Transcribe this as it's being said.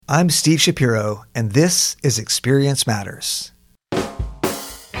I'm Steve Shapiro, and this is Experience Matters.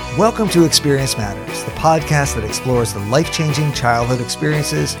 Welcome to Experience Matters, the podcast that explores the life-changing childhood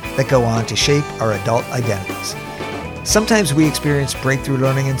experiences that go on to shape our adult identities. Sometimes we experience breakthrough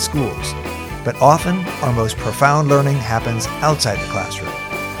learning in schools, but often our most profound learning happens outside the classroom,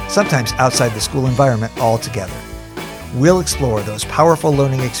 sometimes outside the school environment altogether. We'll explore those powerful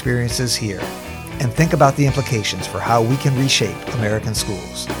learning experiences here and think about the implications for how we can reshape American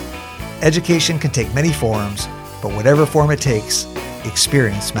schools. Education can take many forms, but whatever form it takes,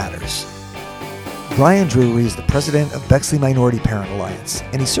 experience matters. Brian Drury is the president of Bexley Minority Parent Alliance,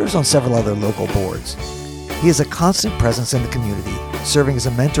 and he serves on several other local boards. He is a constant presence in the community, serving as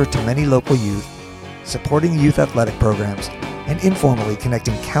a mentor to many local youth, supporting youth athletic programs, and informally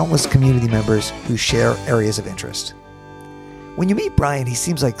connecting countless community members who share areas of interest. When you meet Brian, he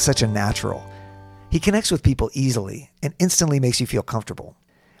seems like such a natural. He connects with people easily and instantly makes you feel comfortable.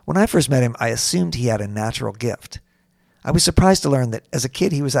 When I first met him, I assumed he had a natural gift. I was surprised to learn that as a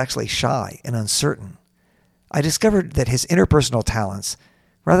kid, he was actually shy and uncertain. I discovered that his interpersonal talents,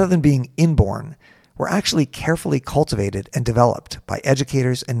 rather than being inborn, were actually carefully cultivated and developed by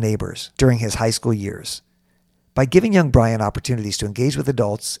educators and neighbors during his high school years. By giving young Brian opportunities to engage with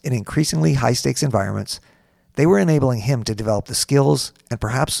adults in increasingly high-stakes environments, they were enabling him to develop the skills and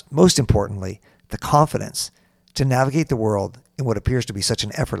perhaps most importantly, the confidence to navigate the world in what appears to be such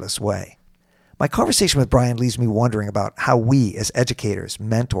an effortless way. My conversation with Brian leaves me wondering about how we as educators,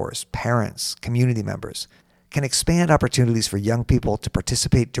 mentors, parents, community members can expand opportunities for young people to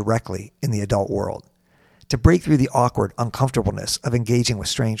participate directly in the adult world, to break through the awkward uncomfortableness of engaging with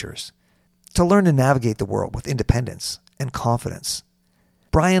strangers, to learn to navigate the world with independence and confidence.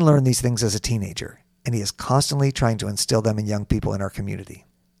 Brian learned these things as a teenager, and he is constantly trying to instill them in young people in our community.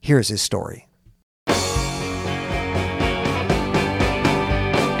 Here's his story.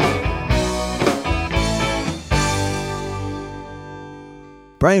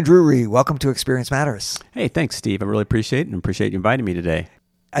 Brian Drury, welcome to Experience Matters. Hey, thanks, Steve. I really appreciate it and appreciate you inviting me today.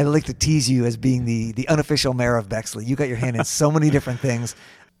 I like to tease you as being the unofficial mayor of Bexley. You got your hand in so many different things.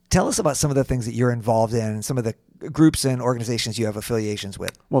 Tell us about some of the things that you're involved in and some of the groups and organizations you have affiliations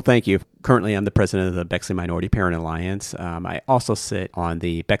with. Well, thank you. Currently, I'm the president of the Bexley Minority Parent Alliance. I also sit on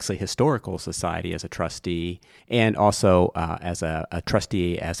the Bexley Historical Society as a trustee and also as a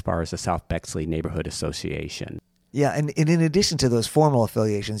trustee as far as the South Bexley Neighborhood Association. Yeah, and in addition to those formal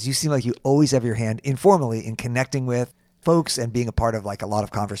affiliations, you seem like you always have your hand informally in connecting with folks and being a part of like a lot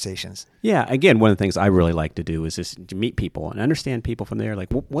of conversations. Yeah, again, one of the things I really like to do is just to meet people and understand people from there,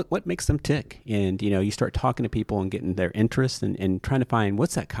 like what makes them tick. And, you start talking to people and getting their interest and trying to find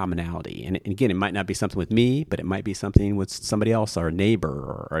what's that commonality. And again, it might not be something with me, but it might be something with somebody else, or a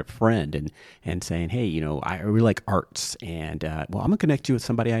neighbor or a friend, and saying, hey, I really like arts. And, I'm going to connect you with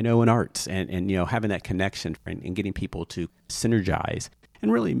somebody I know in arts and having that connection and getting people to synergize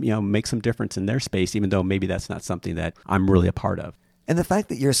and really, make some difference in their space, even though maybe that's not something that I'm really a part of. And the fact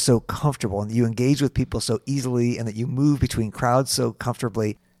that you're so comfortable and you engage with people so easily and that you move between crowds so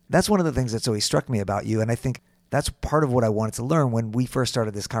comfortably, that's one of the things that's always struck me about you. And I think that's part of what I wanted to learn when we first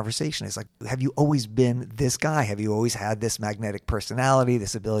started this conversation. It's like, have you always been this guy? Have you always had this magnetic personality,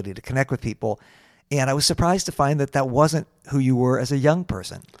 this ability to connect with people? And I was surprised to find that wasn't who you were as a young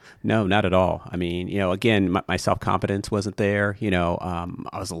person. No, not at all. I mean, again, my self-confidence wasn't there.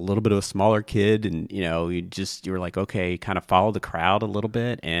 I was a little bit of a smaller kid and, you were like, okay, kind of follow the crowd a little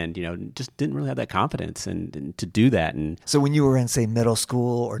bit and, just didn't really have that confidence and to do that. And so when you were in, say, middle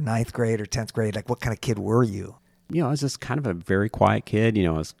school or 9th grade or 10th grade, like what kind of kid were you? I was just kind of a very quiet kid. I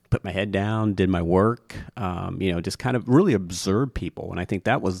was put my head down, did my work, just kind of really observed people. And I think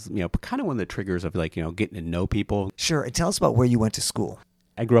that was, kind of one of the triggers of like, getting to know people. Sure. And tell us about where you went to school.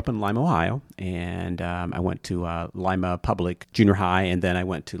 I grew up in Lima, Ohio, and I went to Lima Public Junior High, and then I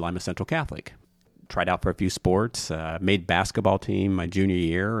went to Lima Central Catholic. Tried out for a few sports, made basketball team my junior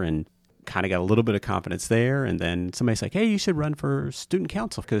year, and kind of got a little bit of confidence there. And then somebody's like, hey, you should run for student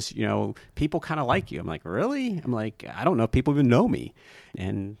council because, people kind of like you. I'm like, really? I'm like, I don't know if people even know me.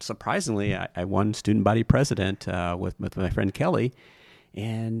 And surprisingly, I won student body president with my friend Kelly.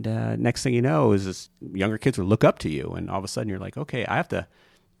 And next thing you know is this younger kids will look up to you. And all of a sudden you're like, okay, I have to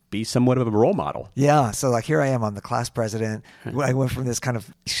be somewhat of a role model. Yeah. So like here I am, I'm the class president. I went from this kind of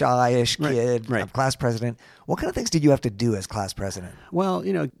shy-ish kid, right. I'm class president. What kind of things did you have to do as class president? Well,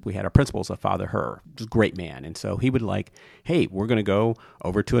 we had our principals, Father Herr, just a great man. And so he would like, hey, we're going to go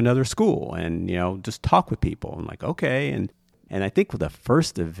over to another school and, just talk with people. I'm like, okay. And I think the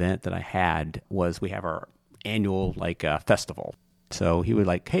first event that I had was we have our annual festival. So he would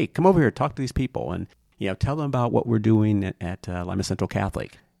like, hey, come over here, talk to these people and, tell them about what we're doing at Lima Central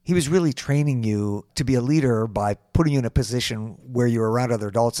Catholic. he was really training you to be a leader by putting you in a position where you were around other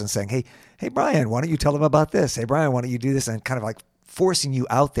adults and saying, hey, Brian, why don't you tell them about this? Hey, Brian, why don't you do this? And kind of like forcing you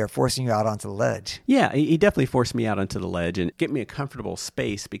out there, forcing you out onto the ledge. Yeah, he definitely forced me out onto the ledge and get me a comfortable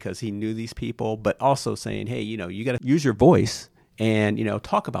space because he knew these people, but also saying, hey, you got to use your voice and,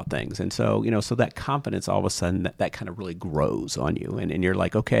 talk about things. And so, so that confidence, all of a sudden, that kind of really grows on you. And you're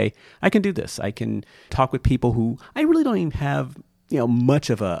like, okay, I can do this. I can talk with people who I really don't even have, much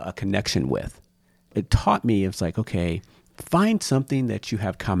of a connection with. It taught me, it's like, okay, find something that you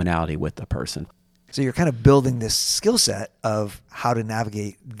have commonality with the person. So you're kind of building this skill set of how to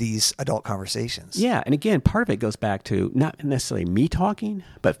navigate these adult conversations. Yeah. And again, part of it goes back to not necessarily me talking,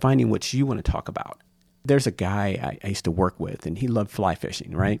 but finding what you want to talk about. There's a guy I used to work with, and he loved fly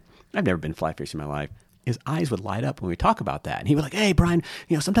fishing, right? I've never been fly fishing in my life. His eyes would light up when we talk about that. And he was like, hey, Brian,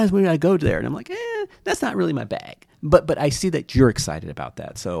 sometimes we gotta go there. And I'm like, that's not really my bag. But I see that you're excited about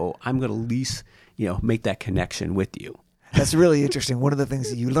that. So I'm going to at least, make that connection with you. That's really interesting. One of the things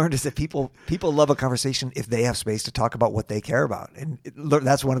that you learned is that people love a conversation if they have space to talk about what they care about. And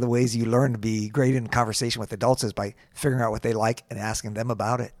that's one of the ways you learn to be great in conversation with adults is by figuring out what they like and asking them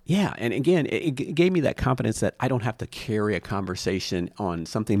about it. Yeah. And again, it gave me that confidence that I don't have to carry a conversation on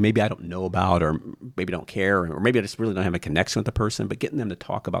something maybe I don't know about or maybe don't care or maybe I just really don't have a connection with the person, but getting them to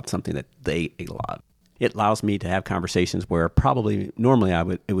talk about something that they love. It allows me to have conversations where probably normally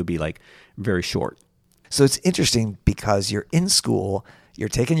it would be like very short. So it's interesting because you're in school, you're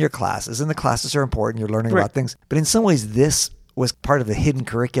taking your classes, and the classes are important. You're learning about things. But in some ways, this was part of the hidden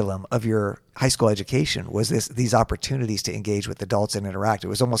curriculum of your high school education, was these opportunities to engage with adults and interact. It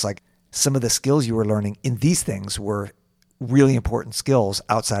was almost like some of the skills you were learning in these things were really important skills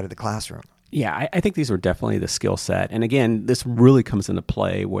outside of the classroom. Yeah, I think these were definitely the skill set. And again, this really comes into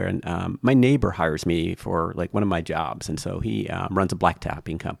play where my neighbor hires me for like one of my jobs. And so he runs a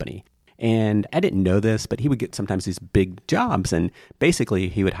blacktopping company. And I didn't know this, but he would get sometimes these big jobs, and basically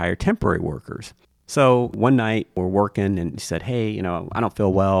he would hire temporary workers. So one night we're working, and he said, hey, I don't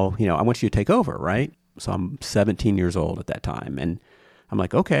feel well. I want you to take over, right? So I'm 17 years old at that time. And I'm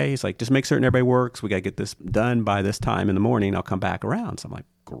like, okay. He's like, just make certain everybody works. We got to get this done by this time in the morning. I'll come back around. So I'm like,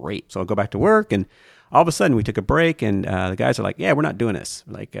 great. So I'll go back to work, and all of a sudden we took a break, and the guys are like, yeah, we're not doing this.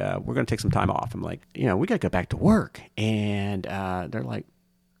 Like, we're going to take some time off. I'm like, we got to go back to work. And they're like,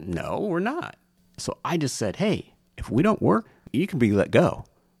 no, we're not. So I just said, hey, if we don't work, you can be let go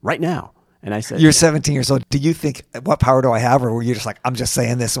right now. And I said, you're 17 years old. Do you think, what power do I have? Or were you just like, I'm just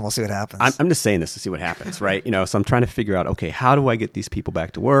saying this and we'll see what happens? I'm just saying this to see what happens, right? So I'm trying to figure out, okay, how do I get these people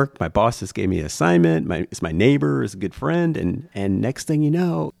back to work? My boss just gave me an assignment. It's my neighbor, is a good friend. And next thing you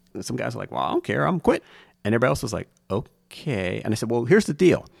know, some guys are like, well, I don't care. I'm quit. And everybody else was like, okay. And I said, well, here's the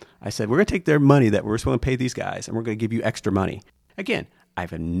deal. I said, we're going to take their money that we're supposed to pay these guys, and we're going to give you extra money. Again, I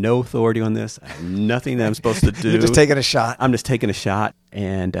have no authority on this. I have nothing that I'm supposed to do. You're just taking a shot. I'm just taking a shot.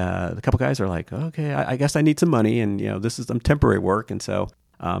 And a couple guys are like, okay, I guess I need some money. And, this is some temporary work. And so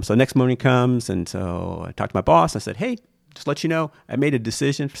next morning comes. And so I talked to my boss. I said, hey, just let you know, I made a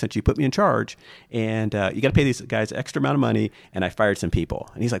decision since you put me in charge. And you got to pay these guys extra amount of money. And I fired some people.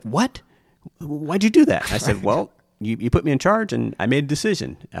 And he's like, what? Why'd you do that? I said, well, you put me in charge, and I made a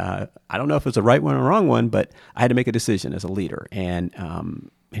decision. I don't know if it was the right one or wrong one, but I had to make a decision as a leader. And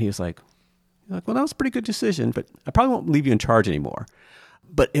he was like, well, that was a pretty good decision, but I probably won't leave you in charge anymore.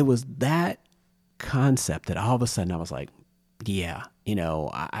 But it was that concept that all of a sudden I was like, yeah,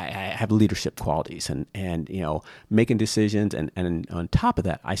 I have leadership qualities and making decisions. And on top of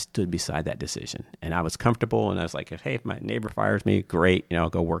that, I stood beside that decision, and I was comfortable. And I was like, hey, if my neighbor fires me, great.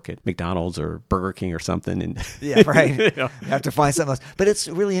 I'll go work at McDonald's or Burger King or something. And yeah, right. You have to find something else. But it's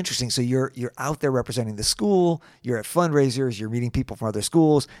really interesting. So you're out there representing the school. You're at fundraisers. You're meeting people from other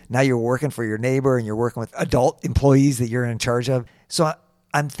schools. Now you're working for your neighbor, and you're working with adult employees that you're in charge of. So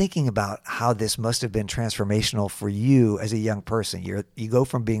I'm thinking about how this must have been transformational for you as a young person. You go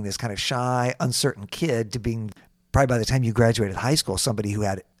from being this kind of shy, uncertain kid to being, probably by the time you graduated high school, somebody who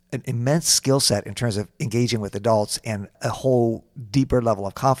had an immense skill set in terms of engaging with adults and a whole deeper level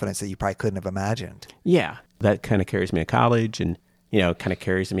of confidence that you probably couldn't have imagined. Yeah, that kind of carries me to college, and kind of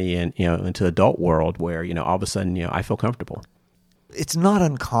carries me in, into the adult world where, all of a sudden, I feel comfortable. It's not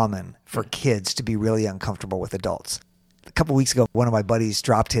uncommon for kids to be really uncomfortable with adults. A couple of weeks ago, one of my buddies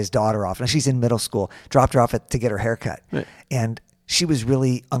dropped his daughter off. Now she's in middle school, dropped her off to get her haircut. Right. And she was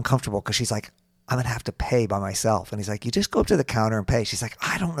really uncomfortable because she's like, I'm going to have to pay by myself. And he's like, you just go up to the counter and pay. She's like,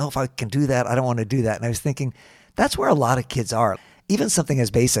 I don't know if I can do that. I don't want to do that. And I was thinking, that's where a lot of kids are. Even something as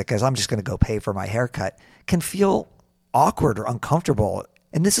basic as I'm just going to go pay for my haircut can feel awkward or uncomfortable.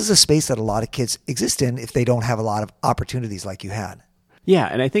 And this is a space that a lot of kids exist in if they don't have a lot of opportunities like you had. Yeah,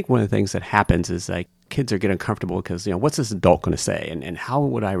 and I think one of the things that happens is like kids are getting uncomfortable because, what's this adult going to say? And how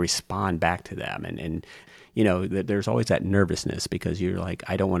would I respond back to them? And there's always that nervousness because you're like,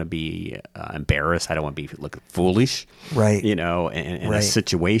 I don't want to be embarrassed. I don't want to be looking foolish, right? In right. a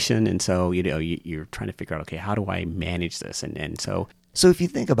situation. And so, you're trying to figure out, okay, how do I manage this? So if you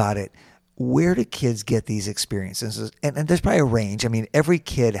think about it, where do kids get these experiences? And there's probably a range. I mean, every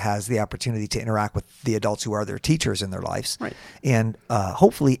kid has the opportunity to interact with the adults who are their teachers in their lives. Right. And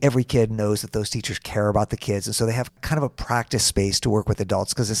hopefully every kid knows that those teachers care about the kids. And so they have kind of a practice space to work with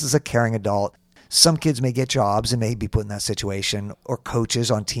adults because this is a caring adult. Some kids may get jobs and may be put in that situation, or coaches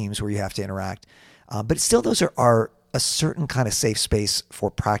on teams where you have to interact. But still, those are a certain kind of safe space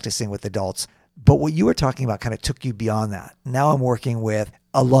for practicing with adults. But what you were talking about kind of took you beyond that. Now I'm working with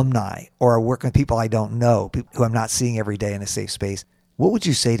alumni or working with people I don't know, people who I'm not seeing every day in a safe space. What would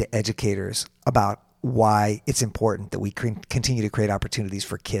you say to educators about why it's important that we continue to create opportunities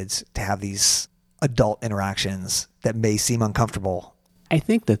for kids to have these adult interactions that may seem uncomfortable? I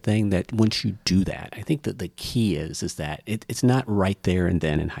think the thing that once you do that, I think that the key is that it's not right there and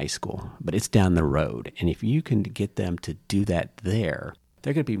then in high school, but it's down the road. And if you can get them to do that there,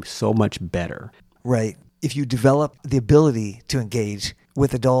 they're going to be so much better. Right. If you develop the ability to engage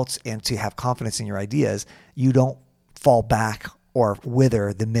with adults and to have confidence in your ideas, you don't fall back or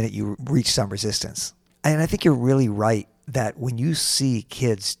wither the minute you reach some resistance. And I think you're really right that when you see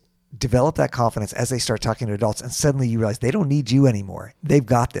kids develop that confidence as they start talking to adults and suddenly you realize they don't need you anymore, they've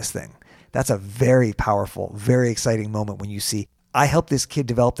got this thing. That's a very powerful, very exciting moment when you see, I helped this kid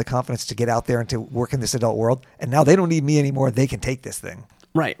develop the confidence to get out there and to work in this adult world, and now they don't need me anymore. They can take this thing.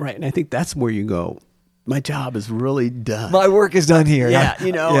 Right. And I think that's where you go, my job is really done. My work is done here. Yeah,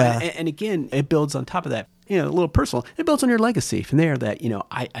 And again, it builds on top of that, a little personal. It builds on your legacy from there that,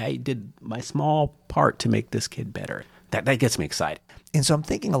 I did my small part to make this kid better. That gets me excited. And so I'm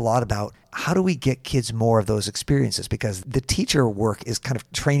thinking a lot about how do we get kids more of those experiences? Because the teacher work is kind of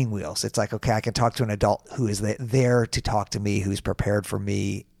training wheels. It's like, okay, I can talk to an adult who is there to talk to me, who's prepared for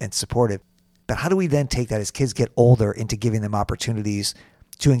me and supportive. But how do we then take that as kids get older into giving them opportunities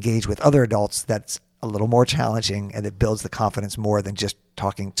to engage with other adults that's a little more challenging and that builds the confidence more than just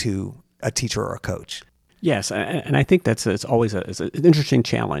talking to a teacher or a coach? Yes, and I think it's always an interesting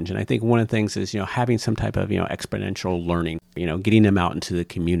challenge. And I think one of the things is, having some type of, exponential learning, getting them out into the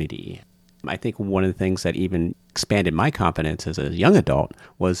community. I think one of the things that even expanded my confidence as a young adult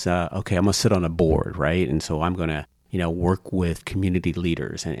was, okay, I'm going to sit on a board, right? And so I'm going to, work with community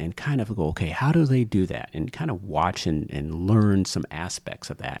leaders and kind of go, okay, how do they do that? And kind of watch and learn some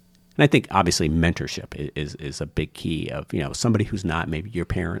aspects of that. And I think obviously mentorship is a big key of, somebody who's not maybe your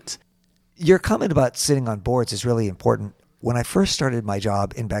parents. Your comment about sitting on boards is really important. When I first started my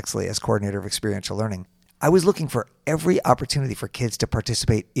job in Bexley as coordinator of experiential learning, I was looking for every opportunity for kids to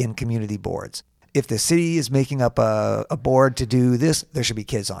participate in community boards. If the city is making up a board to do this, there should be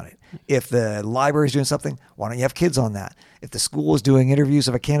kids on it. If the library is doing something, why don't you have kids on that? If the school is doing interviews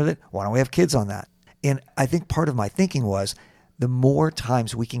of a candidate, why don't we have kids on that? And I think part of my thinking was the more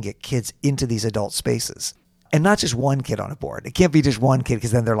times we can get kids into these adult spaces, and not just one kid on a board. It can't be just one kid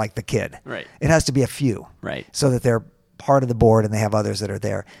because then they're like the kid. Right. It has to be a few. Right. So that they're part of the board and they have others that are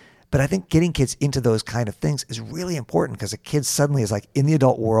there. But I think getting kids into those kind of things is really important because a kid suddenly is like in the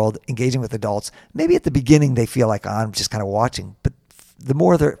adult world, engaging with adults. Maybe at the beginning they feel like, I'm just kind of watching. But the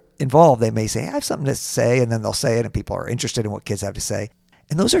more they're involved, they may say, I have something to say. And then they'll say it and people are interested in what kids have to say.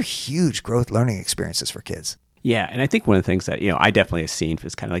 And those are huge growth learning experiences for kids. Yeah, and I think one of the things that, I definitely have seen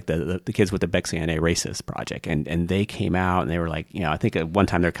is kind of like the kids with the Bexley Anti-Racist Project. And they came out and they were like, I think at one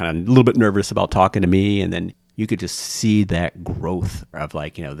time they're kind of a little bit nervous about talking to me. And then you could just see that growth of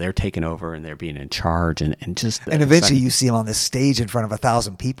like, they're taking over and they're being in charge and just. And eventually you see them on this stage in front of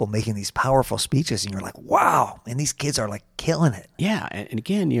 1,000 people making these powerful speeches and you're like, wow, and these kids are like killing it. Yeah, and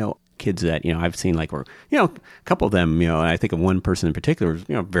again, kids that, I've seen like were, a couple of them, and I think of one person in particular was,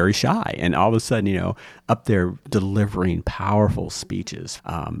 very shy. And all of a sudden, up there delivering powerful speeches,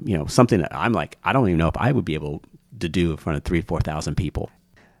 something that I'm like, I don't even know if I would be able to do in front of 3,000 or 4,000 people.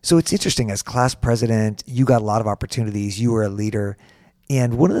 So it's interesting, as class president, you got a lot of opportunities. You were a leader.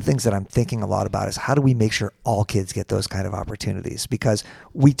 And one of the things that I'm thinking a lot about is how do we make sure all kids get those kind of opportunities? Because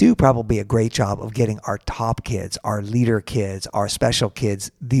we do probably a great job of getting our top kids, our leader kids, our special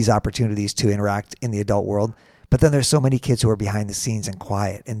kids, these opportunities to interact in the adult world. But then there's so many kids who are behind the scenes and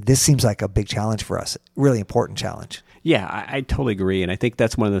quiet. And this seems like a big challenge for us, really important challenge. Yeah, I totally agree. And I think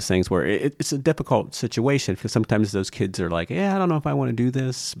that's one of those things where it's a difficult situation because sometimes those kids are like, yeah, I don't know if I want to do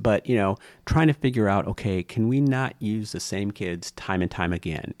this. But, trying to figure out, okay, can we not use the same kids time and time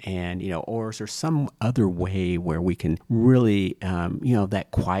again? And, or is there some other way where we can really, that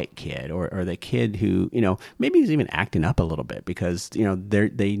quiet kid or the kid who, maybe is even acting up a little bit because,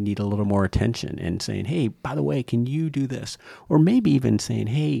 they need a little more attention and saying, hey, by the way, can you do this? Or maybe even saying,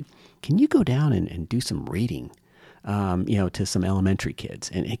 hey, can you go down and do some reading? To some elementary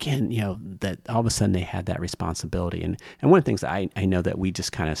kids. And again, that all of a sudden they had that responsibility. And one of the things I know that we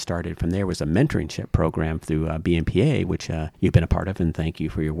just kind of started from there was a mentorship program through BMPA, which you've been a part of, and thank you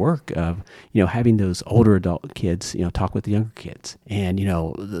for your work of, having those older adult kids, talk with the younger kids. And,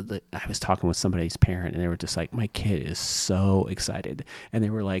 I was talking with somebody's parent and they were just like, my kid is so excited. And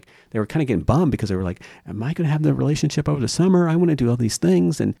they were kind of getting bummed because they were like, am I going to have the relationship over the summer? I want to do all these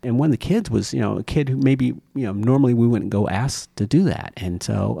things. And one of the kids was, a kid who maybe, normally we wouldn't go ask to do that. And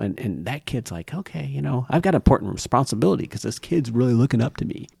so, and that kid's like, okay, I've got an important responsibility because this kid's really looking up to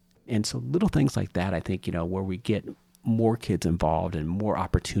me. And so little things like that, I think, where we get more kids involved and more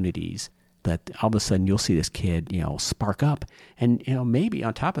opportunities that all of a sudden you'll see this kid, spark up. And, maybe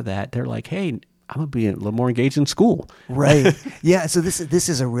on top of that, they're like, hey, I'm going to be a little more engaged in school. Right. Yeah. So this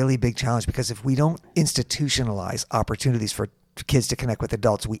is a really big challenge because if we don't institutionalize opportunities for kids to connect with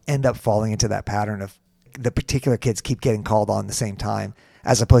adults, we end up falling into that pattern of the particular kids keep getting called on at the same time,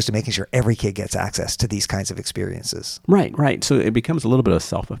 as opposed to making sure every kid gets access to these kinds of experiences. Right. So it becomes a little bit of a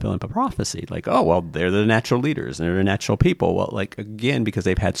self-fulfilling prophecy. Like, oh, well, they're the natural leaders and they're the natural people. Well, like, again, because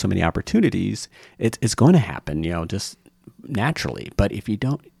they've had so many opportunities, it's going to happen, just naturally. But if you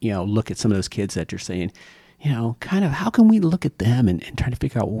don't, look at some of those kids that you're saying, kind of how can we look at them and try to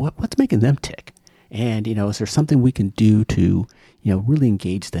figure out what's making them tick? And, is there something we can do to, really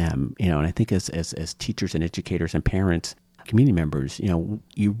engage them? And I think as teachers and educators and parents, community members,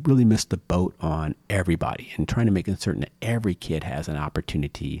 you really miss the boat on everybody and trying to make certain that every kid has an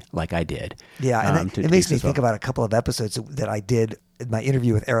opportunity like I did. Yeah, and it makes me think about a couple of episodes that I did in my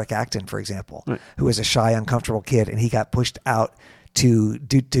interview with Eric Acton, for example, right, who was a shy, uncomfortable kid, and he got pushed out to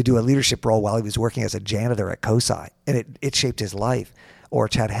do a leadership role while he was working as a janitor at COSI, and it shaped his life. Or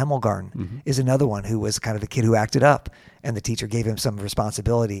Chad Hemmelgarn is another one who was kind of the kid who acted up, and the teacher gave him some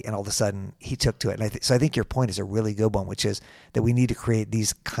responsibility, and all of a sudden he took to it. And so I think your point is a really good one, which is that we need to create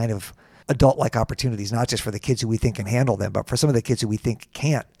these kind of adult-like opportunities, not just for the kids who we think can handle them, but for some of the kids who we think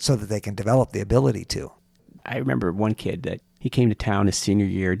can't, so that they can develop the ability to. I remember one kid that he came to town his senior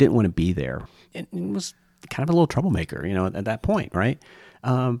year, didn't want to be there, and was kind of a little troublemaker, at that point, right?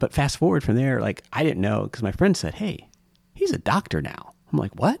 But fast forward from there, like I didn't know because my friend said, hey, he's a doctor now. I'm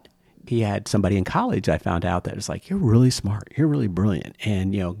like, what? He had somebody in college, I found out, that was like, you're really smart, you're really brilliant.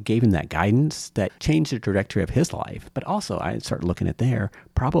 And, gave him that guidance that changed the trajectory of his life. But also I started looking at their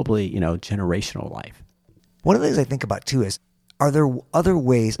probably, generational life. One of the things I think about too is, are there other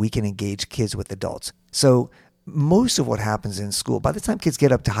ways we can engage kids with adults? So most of what happens in school, by the time kids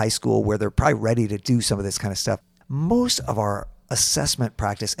get up to high school where they're probably ready to do some of this kind of stuff, most of our assessment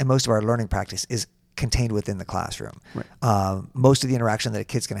practice and most of our learning practice is contained within the classroom. Right. Most of the interaction that a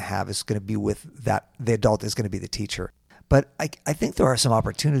kid's going to have is going to be with the adult is going to be the teacher. But I think there are some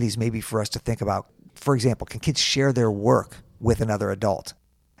opportunities maybe for us to think about, for example, can kids share their work with another adult?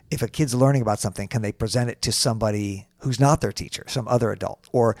 If a kid's learning about something, can they present it to somebody who's not their teacher, some other adult?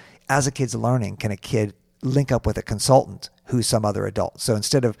 Or as a kid's learning, can a kid link up with a consultant who's some other adult? So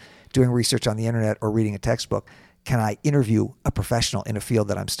instead of doing research on the internet or reading a textbook, can I interview a professional in a field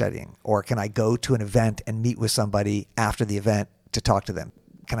that I'm studying? Or can I go to an event and meet with somebody after the event to talk to them?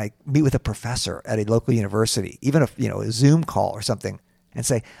 Can I meet with a professor at a local university, even a Zoom call or something, and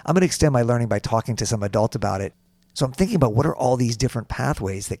say, I'm going to extend my learning by talking to some adult about it? So I'm thinking about what are all these different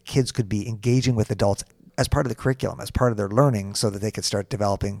pathways that kids could be engaging with adults as part of the curriculum, as part of their learning, so that they could start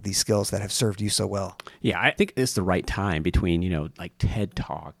developing these skills that have served you so well. Yeah, I think it's the right time between, like TED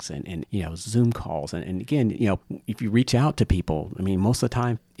Talks and Zoom calls. And again, if you reach out to people, I mean, most of the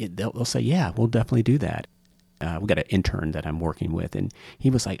time they'll say, yeah, we'll definitely do that. We got an intern that I'm working with, and he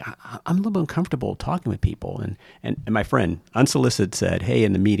was like, I'm a little bit uncomfortable talking with people. And my friend, unsolicited, said, hey,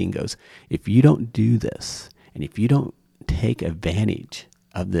 in the meeting goes, if you don't do this, and if you don't take advantage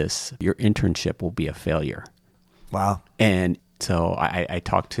of this, your internship will be a failure. Wow. And so I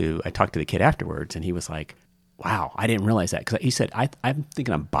talked to the kid afterwards, and he was like, wow, I didn't realize that. Because he said, I'm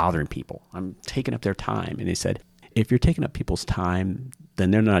thinking I'm bothering people. I'm taking up their time. And he said, if you're taking up people's time,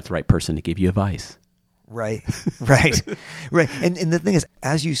 then they're not the right person to give you advice. Right. And the thing is,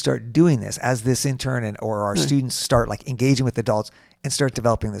 as you start doing this, as this intern or our students start like engaging with adults and start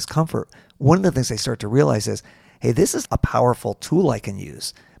developing this comfort, one of the things they start to realize is, hey, this is a powerful tool I can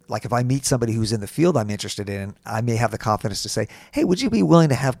use. Like if I meet somebody who's in the field I'm interested in, I may have the confidence to say, hey, would you be willing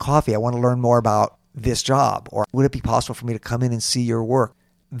to have coffee? I want to learn more about this job. Or would it be possible for me to come in and see your work?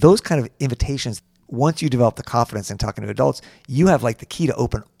 Those kind of invitations, once you develop the confidence in talking to adults, you have like the key to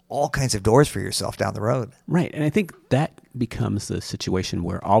open all kinds of doors for yourself down the road. Right. And I think that becomes the situation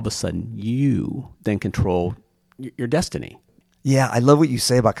where all of a sudden you then control your destiny. Yeah, I love what you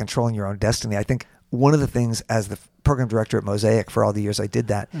say about controlling your own destiny. I think one of the things as the program director at Mosaic for all the years I did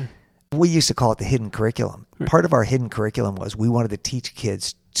that, we used to call it the hidden curriculum. Part of our hidden curriculum was we wanted to teach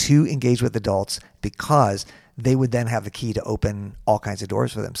kids to engage with adults because they would then have the key to open all kinds of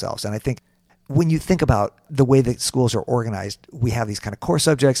doors for themselves. And I think when you think about the way that schools are organized, we have these kind of core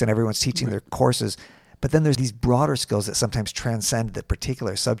subjects and everyone's teaching their courses, but then there's these broader skills that sometimes transcend the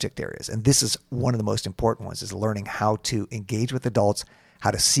particular subject areas. And this is one of the most important ones, is learning how to engage with adults,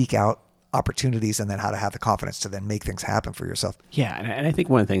 how to seek out opportunities, and then how to have the confidence to then make things happen for yourself. Yeah, and I think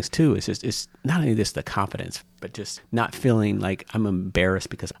one of the things too is just it's not only just the confidence, but just not feeling like I'm embarrassed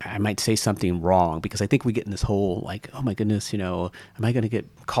because I might say something wrong. Because I think we get in this whole like, oh my goodness, am I going to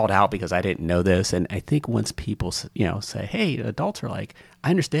get called out because I didn't know this? And I think once people say, hey, adults are like,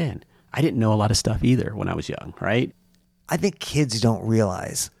 I understand. I didn't know a lot of stuff either when I was young, right? I think kids don't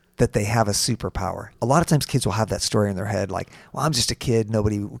realize that they have a superpower. A lot of times kids will have that story in their head like, well, I'm just a kid.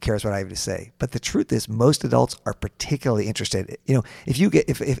 Nobody cares what I have to say. But the truth is most adults are particularly interested.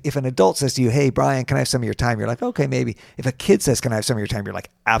 If an adult says to you, hey, Brian, can I have some of your time? You're like, okay, maybe. If a kid says, can I have some of your time? You're like,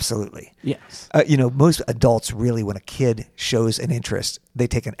 absolutely. Yes. Most adults really, when a kid shows an interest, they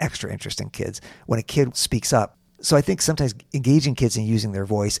take an extra interest in kids. When a kid speaks up. So I think sometimes engaging kids in using their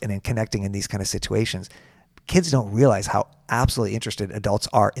voice and in connecting in these kind of situations, kids don't realize how absolutely interested adults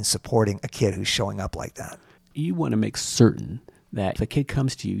are in supporting a kid who's showing up like that. You want to make certain that if a kid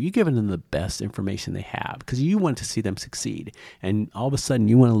comes to you, you're giving them the best information they have because you want to see them succeed. And all of a sudden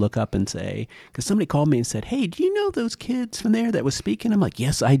you want to look up and say, because somebody called me and said, hey, do you know those kids from there that was speaking? I'm like,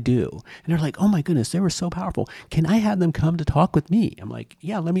 yes, I do. And they're like, oh my goodness, they were so powerful. Can I have them come to talk with me? I'm like,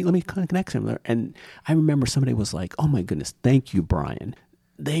 yeah, let me connect them. And I remember somebody was like, oh my goodness, thank you, Brian.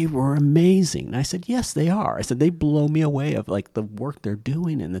 They were amazing. And I said, yes, they are. I said, they blow me away of like the work they're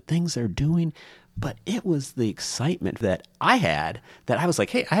doing and the things they're doing. But it was the excitement that I had that I was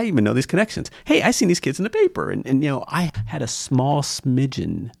like, hey, I didn't even know these connections. Hey, I seen these kids in the paper. And I had a small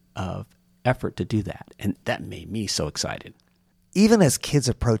smidgen of effort to do that. And that made me so excited. Even as kids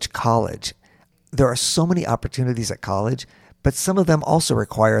approach college, there are so many opportunities at college, but some of them also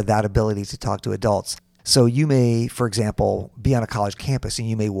require that ability to talk to adults. So you may, for example, be on a college campus and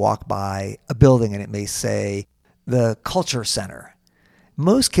you may walk by a building and it may say the Culture Center.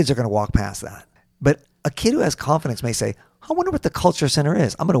 Most kids are going to walk past that. But a kid who has confidence may say, I wonder what the Culture Center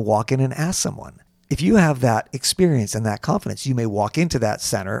is. I'm going to walk in and ask someone. If you have that experience and that confidence, you may walk into that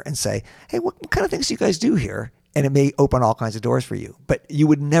center and say, hey, what kind of things do you guys do here? And it may open all kinds of doors for you. But you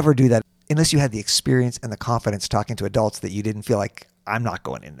would never do that unless you had the experience and the confidence talking to adults that you didn't feel like, I'm not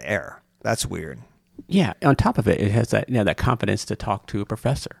going in there. That's weird. Yeah. On top of it, it has that that confidence to talk to a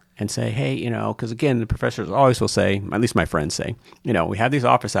professor and say, hey, because again, the professors always will say, at least my friends say, we have these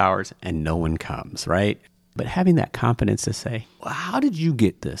office hours and no one comes, right? But having that confidence to say, well, how did you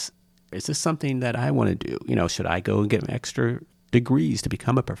get this? Is this something that I want to do? Should I go and get extra degrees to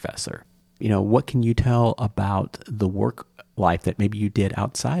become a professor? What can you tell about the work life that maybe you did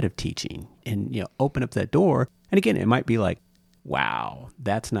outside of teaching? And, open up that door. And again, it might be like, wow,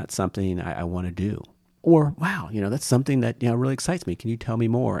 that's not something I want to do. Or, wow, that's something that, really excites me. Can you tell me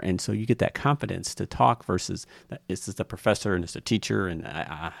more? And so you get that confidence to talk versus it's just a professor and it's a teacher. And,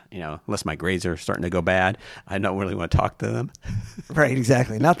 unless my grades are starting to go bad, I don't really want to talk to them. Right,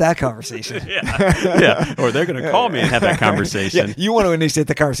 exactly. Not that conversation. yeah. Or they're going to call me and have that conversation. Yeah, you want to initiate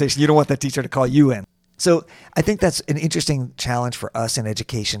the conversation. You don't want that teacher to call you in. So I think that's an interesting challenge for us in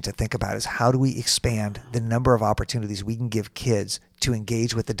education to think about is how do we expand the number of opportunities we can give kids to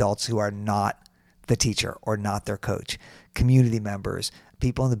engage with adults who are not the teacher or not their coach, community members,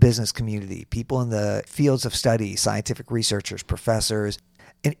 people in the business community, people in the fields of study, scientific researchers, professors.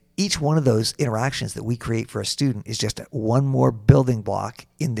 And each one of those interactions that we create for a student is just one more building block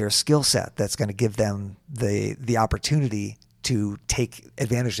in their skill set that's going to give them the opportunity to take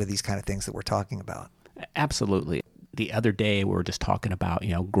advantage of these kind of things that we're talking about. Absolutely. The other day we were just talking about,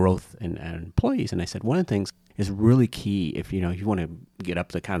 growth and employees. And I said, one of the things is really key if, you want to get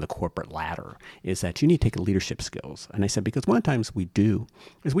up the kind of the corporate ladder is that you need to take leadership skills. And I said, because one of the times we do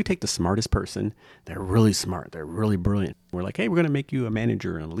is we take the smartest person. They're really smart. They're really brilliant. We're like, hey, we're going to make you a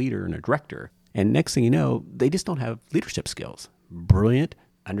manager and a leader and a director. And next thing you know, they just don't have leadership skills. Brilliant,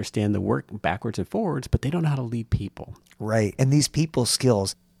 understand the work backwards and forwards, but they don't know how to lead people. Right. And these people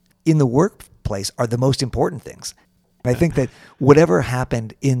skills in the workplace are the most important things. And I think that whatever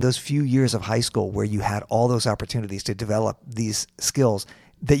happened in those few years of high school where you had all those opportunities to develop these skills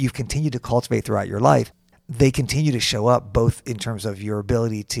that you've continued to cultivate throughout your life, they continue to show up both in terms of your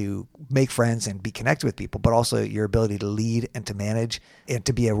ability to make friends and be connected with people, but also your ability to lead and to manage and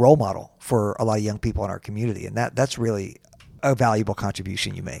to be a role model for a lot of young people in our community. And that's really a valuable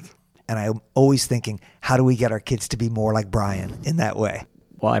contribution you make. And I'm always thinking, how do we get our kids to be more like Brian in that way?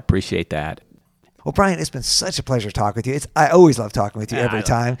 Well, I appreciate that. Well, Brian, it's been such a pleasure talking with you. I always love talking with you every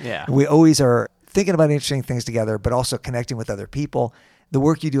time. Yeah. We always are thinking about interesting things together, but also connecting with other people. The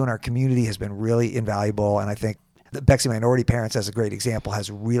work you do in our community has been really invaluable. And I think the Bexley Minority Parents, as a great example, has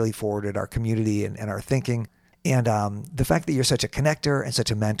really forwarded our community and our thinking. And the fact that you're such a connector and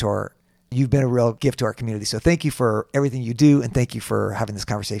such a mentor, you've been a real gift to our community. So thank you for everything you do. And thank you for having this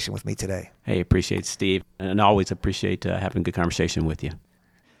conversation with me today. Hey, appreciate it, Steve. And always appreciate having a good conversation with you.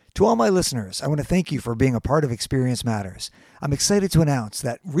 To all my listeners, I want to thank you for being a part of Experience Matters. I'm excited to announce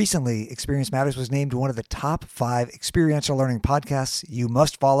that recently Experience Matters was named one of the top 5 experiential learning podcasts you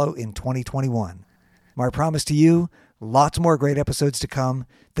must follow in 2021. My promise to you, lots more great episodes to come.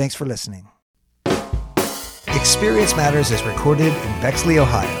 Thanks for listening. Experience Matters is recorded in Bexley,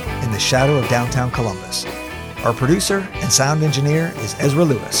 Ohio, in the shadow of downtown Columbus. Our producer and sound engineer is Ezra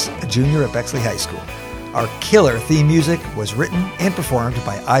Lewis, a junior at Bexley High School. Our killer theme music was written and performed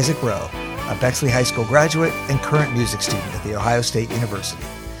by Isaac Rowe, a Bexley High School graduate and current music student at The Ohio State University.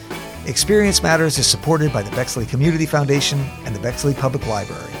 Experience Matters is supported by the Bexley Community Foundation and the Bexley Public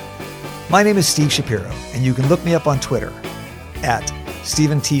Library. My name is Steve Shapiro, and you can look me up on Twitter at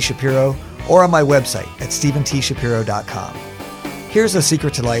Stephen T. Shapiro or on my website at stephenTshapiro.com. Here's a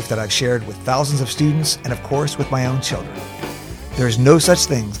secret to life that I've shared with thousands of students and, of course, with my own children. There is no such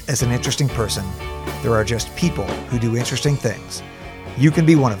thing as an interesting person. There are just people who do interesting things. You can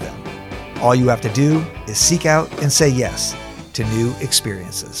be one of them. All you have to do is seek out and say yes to new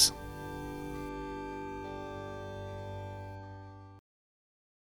experiences.